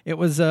 It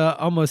was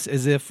almost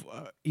as if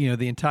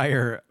the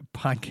entire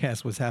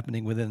podcast was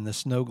happening within the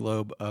snow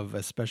globe of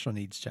a special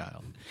needs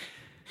child.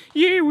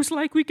 Yeah, it was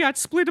like we got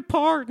split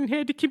apart and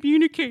had to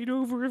communicate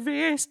over a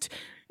vast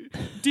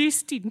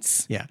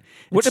distance. Yeah.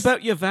 What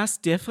about your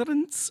vast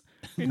deference?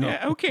 No.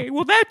 Okay,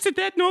 well that's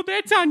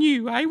on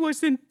you. I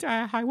wasn't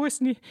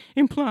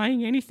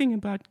implying anything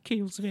about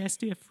Cale's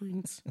vast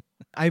deference.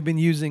 I've been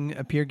using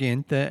a Peer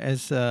Gynt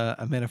as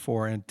a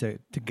metaphor and to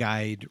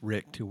guide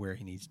Rick to where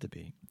he needs to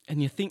be.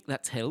 And you think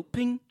that's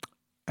helping?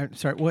 I'm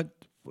sorry, what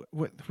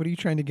are you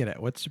trying to get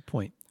at? What's your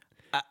point?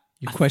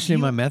 You're questioning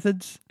my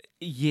methods?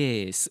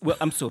 Yes. Well,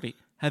 I'm sorry.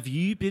 Have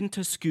you been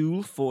to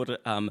school for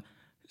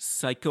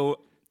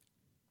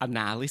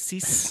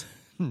psychoanalysis?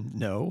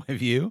 No.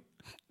 Have you?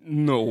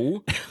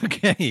 No.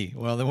 Okay.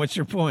 Well, then what's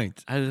your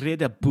point? I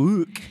read a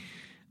book.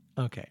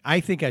 Okay. I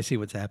think I see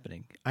what's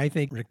happening. I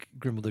think Rick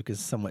Grumbledook is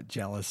somewhat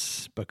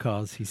jealous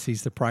because he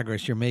sees the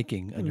progress you're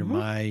making under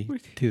my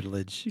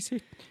tutelage.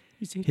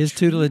 His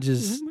tutelage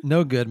is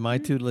no good. My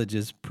tutelage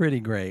is pretty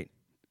great.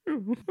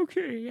 Oh,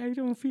 okay. I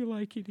don't feel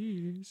like it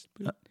is.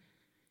 But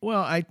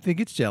well, I think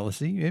it's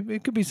jealousy.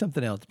 It could be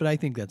something else, but I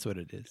think that's what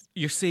it is.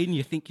 You're saying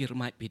you think you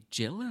might be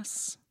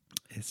jealous?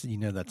 That's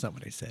not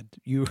what I said.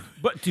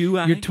 But do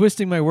I? You're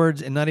twisting my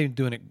words and not even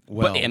doing it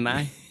well. But am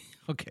I?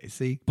 Okay,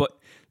 see? But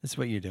that's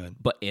what you're doing.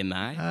 But am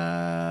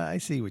I? I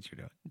see what you're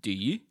doing. Do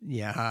you?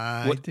 Yeah,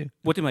 I do.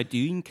 What am I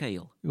doing,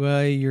 Cale?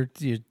 Well, you're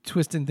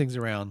twisting things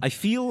around. I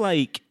feel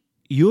like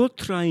you're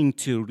trying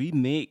to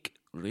remake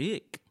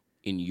Rikk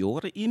in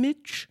your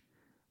image,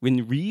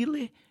 when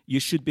really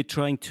you should be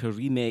trying to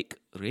remake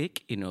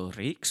Rikk in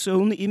Rick's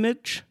own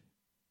image.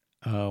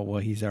 Well,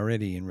 he's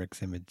already in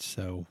Rick's image,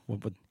 so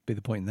what would be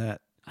the point in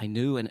that? I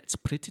know, and it's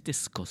pretty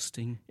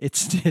disgusting.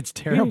 It's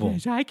terrible.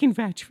 Yes, I can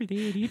vouch for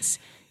that.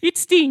 It's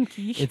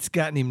stinky. It's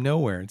gotten him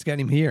nowhere. It's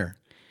gotten him here.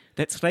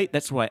 That's right.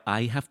 That's why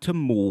I have to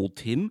mold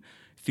him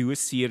through a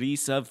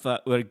series of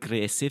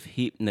regressive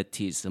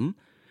hypnotism,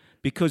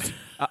 because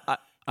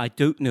I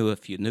don't know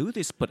if you know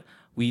this, but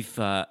we've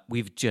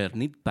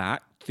journeyed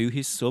back through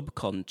his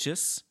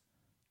subconscious.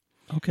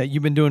 Okay,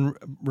 you've been doing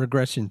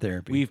regression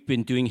therapy. We've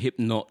been doing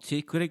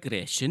hypnotic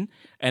regression,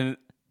 and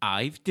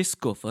I've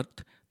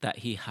discovered that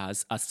he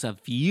has a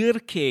severe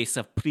case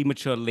of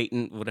premature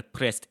latent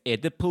repressed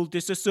Oedipal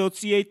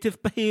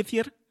dissociative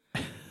behavior.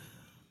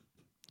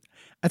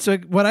 That's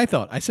what I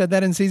thought. I said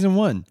that in season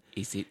 1.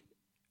 Is it?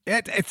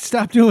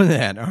 Stop doing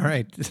that. All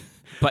right.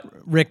 But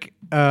Rick,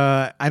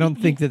 I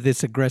don't think that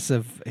this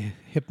aggressive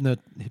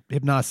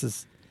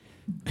hypnosis...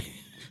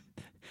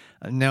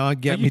 Now I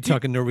get me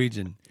talking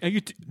Norwegian.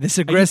 This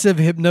aggressive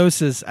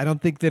hypnosis, I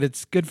don't think that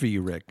it's good for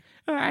you, Rick.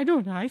 I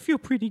don't know. I feel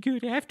pretty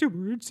good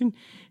afterwards. And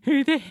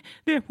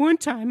that one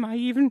time I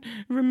even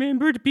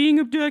remembered being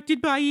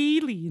abducted by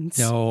aliens.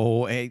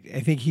 No, I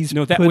think he's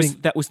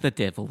that was the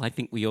devil. I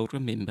think we all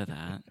remember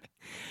that.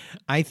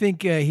 I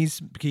think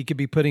he could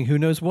be putting who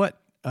knows what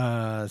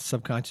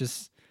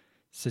subconscious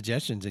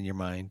suggestions in your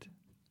mind.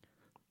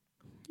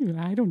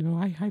 Yeah, I don't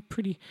know. I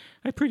pretty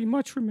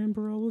much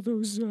remember all of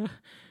those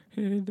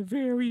the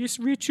various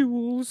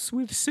rituals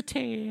with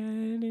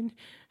Satan and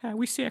how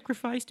we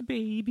sacrificed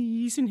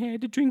babies and had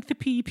to drink the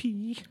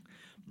pee-pee.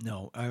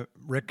 No,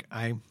 Rick,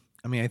 I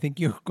think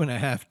you're going to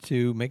have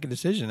to make a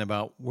decision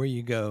about where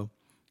you go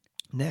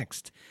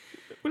next.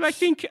 Well, I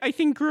think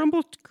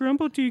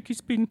Grumbledook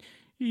has been.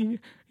 He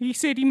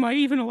said he might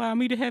even allow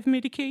me to have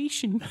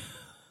medication.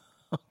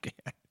 Okay.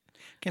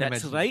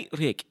 That's right,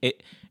 Rick.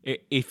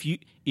 If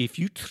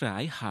you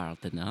try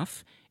hard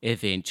enough,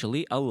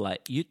 eventually I'll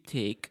let you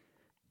take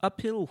a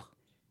pill.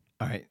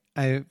 All right.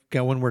 I've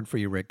got one word for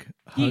you, Rick.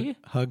 Yeah.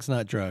 Hugs,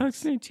 not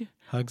drugs.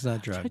 Hugs,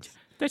 not drugs.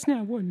 That's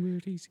not one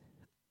word, easy.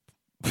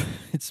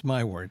 It's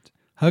my word.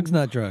 Hugs,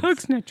 not drugs.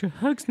 Hugs,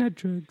 not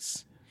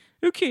drugs.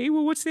 Okay,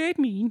 well, what's that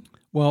mean?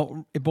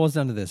 Well, it boils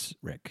down to this,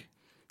 Rick.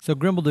 So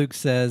Grumbledook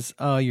says,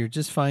 oh, you're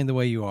just fine the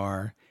way you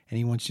are, and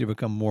he wants you to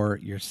become more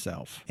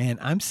yourself. And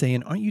I'm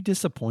saying, aren't you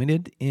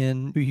disappointed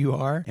in who you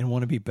are and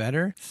want to be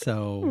better?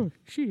 So... Oh,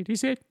 shit.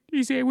 Is that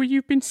what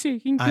you've been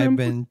saying,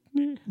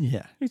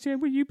 Yeah. Is that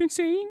what you've been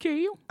saying,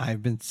 Cale?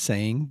 I've been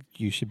saying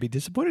you should be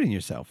disappointed in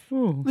yourself.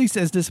 Oh. At least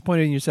as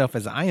disappointed in yourself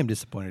as I am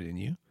disappointed in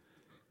you.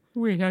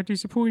 Wait, how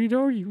disappointed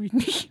are you in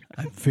me?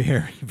 I'm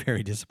very,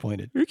 very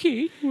disappointed.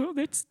 Okay, well,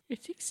 that's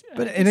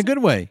But in a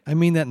good way. I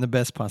mean that in the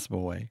best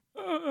possible way.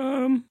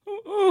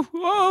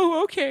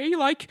 Okay.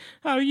 Like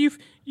how you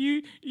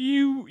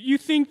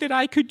think that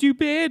I could do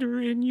better,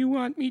 and you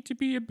want me to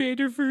be a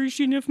better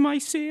version of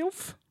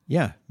myself?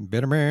 Yeah,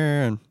 better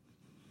man.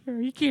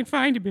 You can't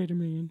find a better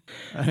man.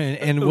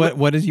 And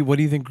what do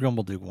you think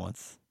Grumbledook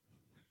wants?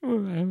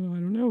 Well, I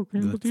don't know,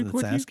 Grumbledook.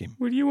 Let's ask him.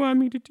 What do you want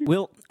me to do?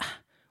 Well,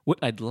 what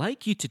I'd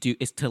like you to do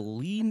is to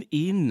lean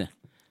in.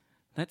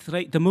 That's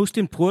right. The most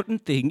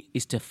important thing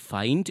is to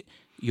find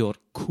your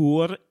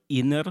core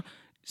inner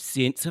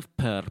sense of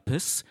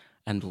purpose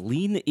and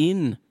lean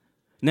in.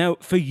 Now,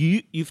 for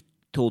you, you've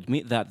told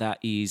me that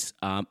is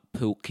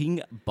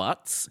poking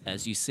butts,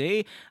 as you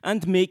say,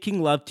 and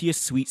making love to your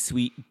sweet,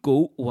 sweet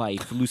goat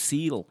wife,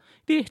 Lucille.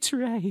 That's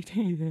right.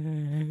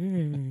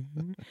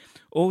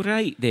 All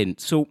right, then.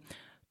 So,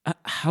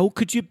 how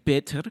could you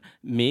better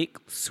make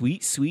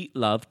sweet, sweet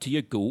love to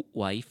your goat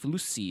wife,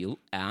 Lucille,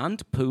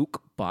 and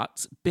poke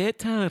butts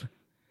better?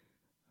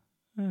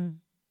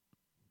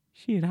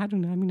 Shit, I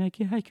don't know. I mean,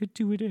 I could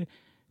do it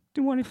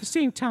do one at the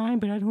same time,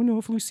 but I don't know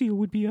if Lucille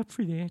would be up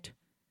for that.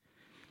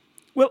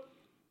 Well,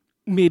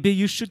 maybe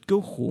you should go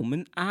home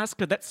and ask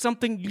her. That's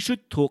something you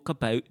should talk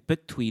about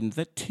between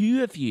the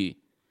two of you.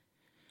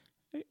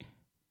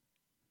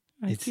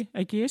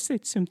 I guess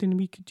that's something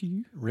we could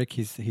do. Rikk,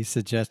 he's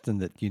suggesting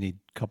that you need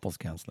couples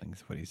counseling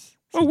is what he's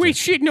Oh, wait,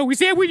 shit, no. Is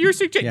that what you're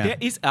suggesting? Yeah.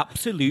 That is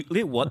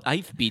absolutely what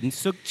I've been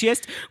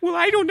suggesting. Well,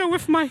 I don't know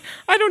if my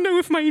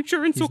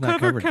insurance He's will not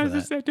cover covered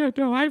for because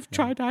no, I've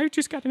tried. I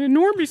just got an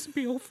enormous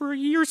bill for a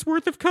year's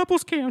worth of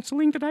couples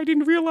counseling that I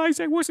didn't realize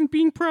I wasn't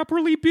being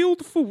properly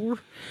billed for.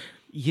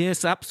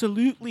 Yes,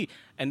 absolutely.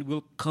 And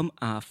we'll come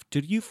after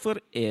you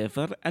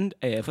forever and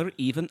ever,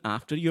 even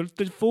after you're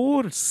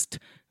divorced.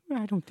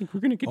 I don't think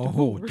we're going to get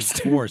divorced.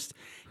 Divorced.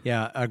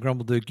 Yeah,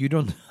 Grumbledook, you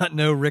do not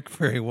know Rikk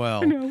very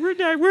well. No, we're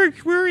not.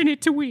 We're in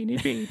it to win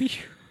it, baby.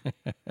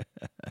 All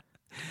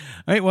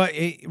right, well,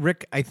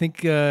 Rikk, I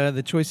think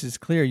the choice is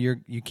clear.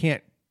 You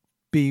can't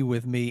be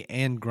with me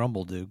and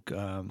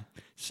Grumbledook.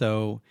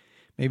 So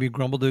maybe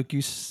Grumbledook,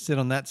 you sit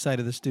on that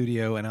side of the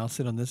studio, and I'll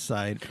sit on this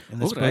side,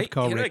 and let's both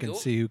call Rikk and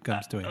see who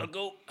comes to him. I'll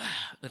go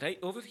right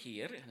over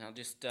here, and I'll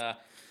just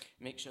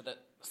make sure that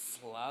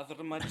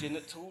slather my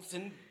genitals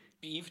in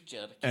beef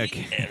jerky.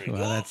 Okay,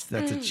 well, that's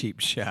a cheap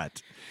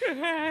shot.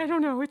 I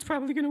don't know. It's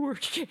probably going to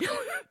work.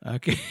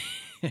 Okay.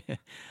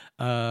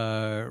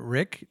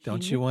 Rikk,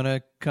 don't you want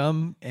to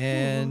come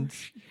and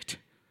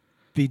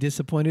be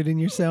disappointed in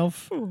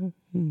yourself? I don't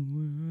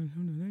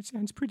know. That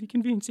sounds pretty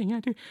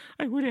convincing.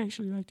 I would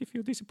actually like to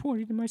feel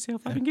disappointed in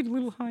myself. I've been getting a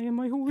little high on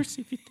my horse,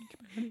 if you think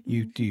about it.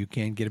 You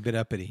can get a bit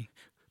uppity.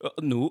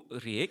 No,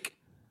 Rikk.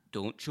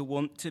 Don't you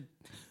want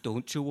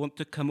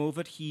to come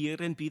over here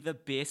and be the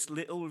best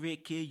little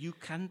Ricky you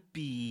can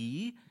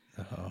be?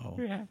 Oh.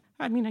 Yeah,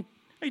 I mean,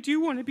 I do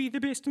want to be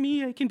the best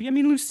me I can be. I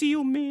mean,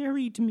 Lucille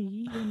married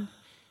me,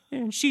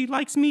 and she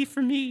likes me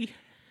for me.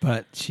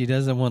 But she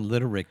doesn't want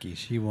little Ricky.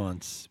 She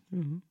wants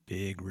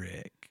big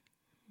Rikk.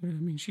 I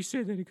mean, she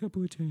said that a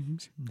couple of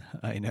times.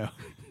 I know.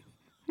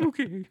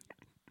 Okay.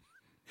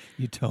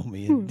 You told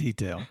me in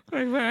detail.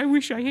 I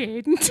wish I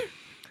hadn't.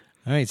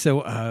 All right, so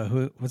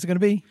what's it going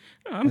to be?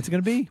 What's it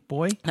going to be,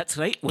 boy? That's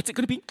right. What's it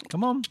going to be?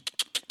 Come on.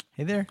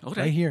 Hey there. All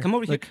right here. Come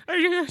over Look. here.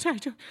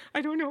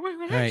 I don't know.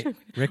 All right,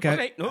 Rikk, All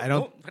right. No, I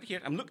don't. right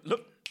here.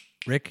 Look.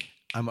 Rikk,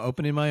 I'm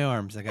opening my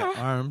arms. I got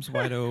arms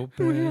wide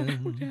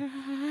open.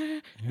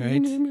 All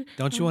right.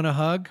 Don't you want a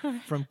hug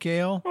from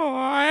Cale?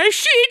 Oh,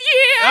 shit,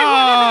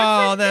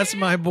 yeah. Oh, that's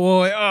my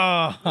boy.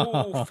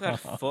 Oh, for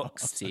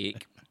fuck's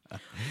sake.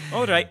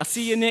 All right. I'll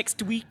see you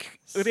next week,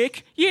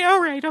 Rikk. Yeah,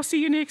 all right. I'll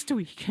see you next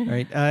week. All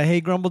right.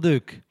 Hey,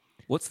 Grumbledook.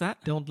 What's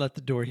that? Don't let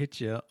the door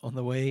hit you on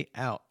the way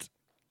out.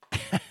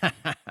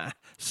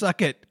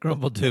 Suck it,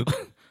 Grumbledook.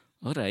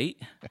 All right.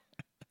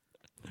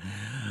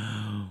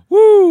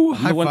 Woo!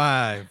 High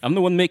five. I'm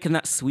the one making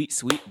that sweet,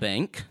 sweet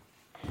bank.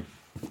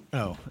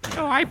 Oh.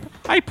 Oh,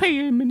 I pay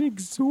him an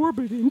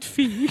exorbitant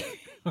fee.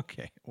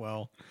 Okay.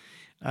 Well,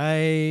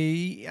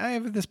 I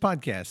have this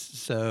podcast,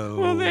 so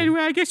Well, then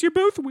I guess you're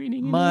both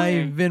winning.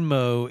 my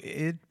Venmo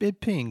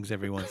it pings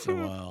every once in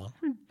a while.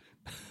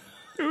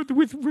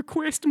 With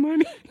request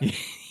money.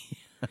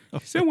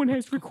 Someone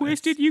has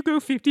requested you go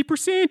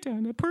 50%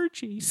 on a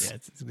purchase. Yeah,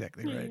 that's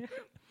exactly right.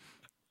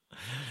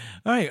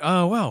 All right.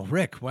 Well,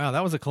 Rikk, wow,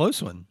 that was a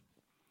close one.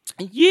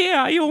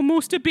 Yeah, I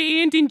almost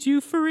abandoned you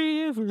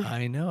forever.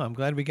 I know. I'm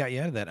glad we got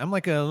you out of that. I'm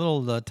like a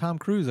little Tom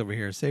Cruise over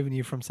here, saving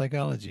you from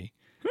psychology.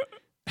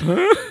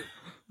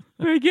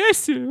 I guess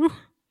so.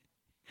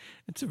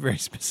 It's a very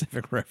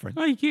specific reference.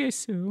 I guess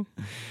so.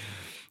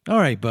 All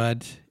right,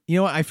 bud. You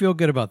know what? I feel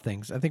good about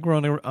things. I think we're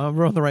on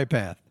the right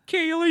path.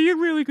 Cale, are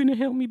you really going to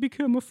help me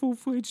become a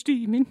full-fledged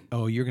demon?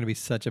 Oh, you're going to be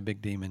such a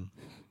big demon.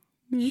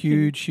 Okay.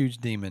 Huge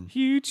demon.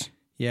 Huge?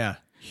 Yeah,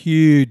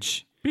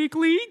 huge. Big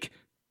league?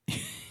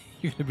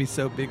 You're going to be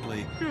so big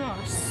league.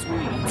 Oh,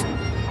 sweet.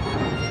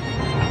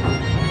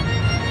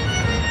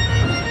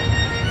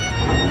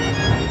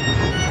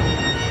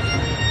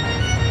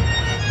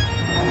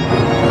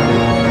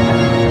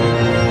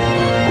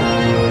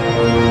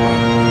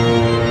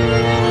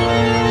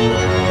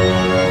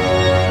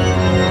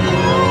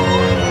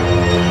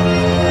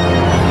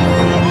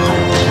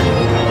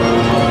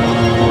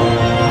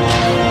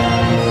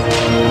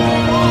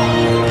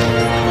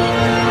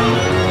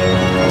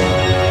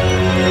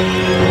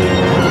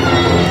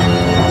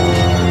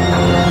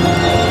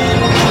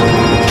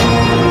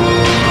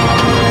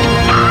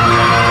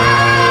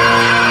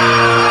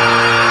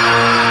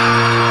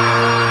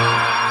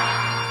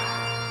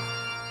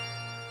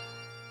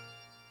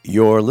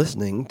 You're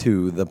listening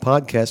to the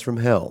Podcast from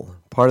Hell,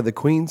 part of the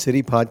Queen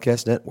City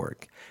Podcast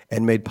Network,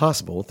 and made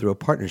possible through a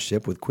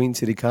partnership with Queen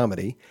City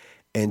Comedy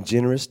and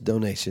generous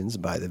donations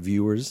by the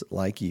viewers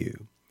like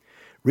you.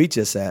 Reach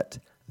us at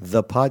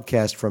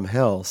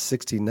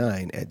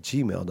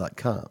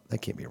thepodcastfromhell69@gmail.com.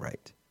 That can't be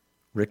right.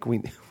 Rick,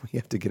 we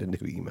have to get a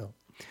new email.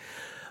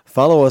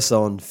 Follow us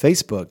on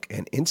Facebook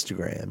and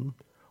Instagram,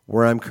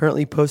 where I'm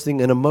currently posting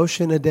an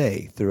emotion a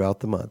day throughout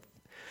the month.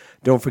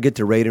 Don't forget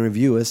to rate and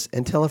review us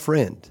and tell a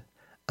friend.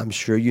 I'm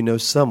sure you know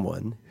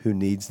someone who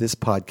needs this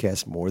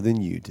podcast more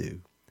than you do.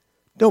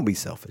 Don't be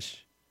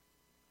selfish.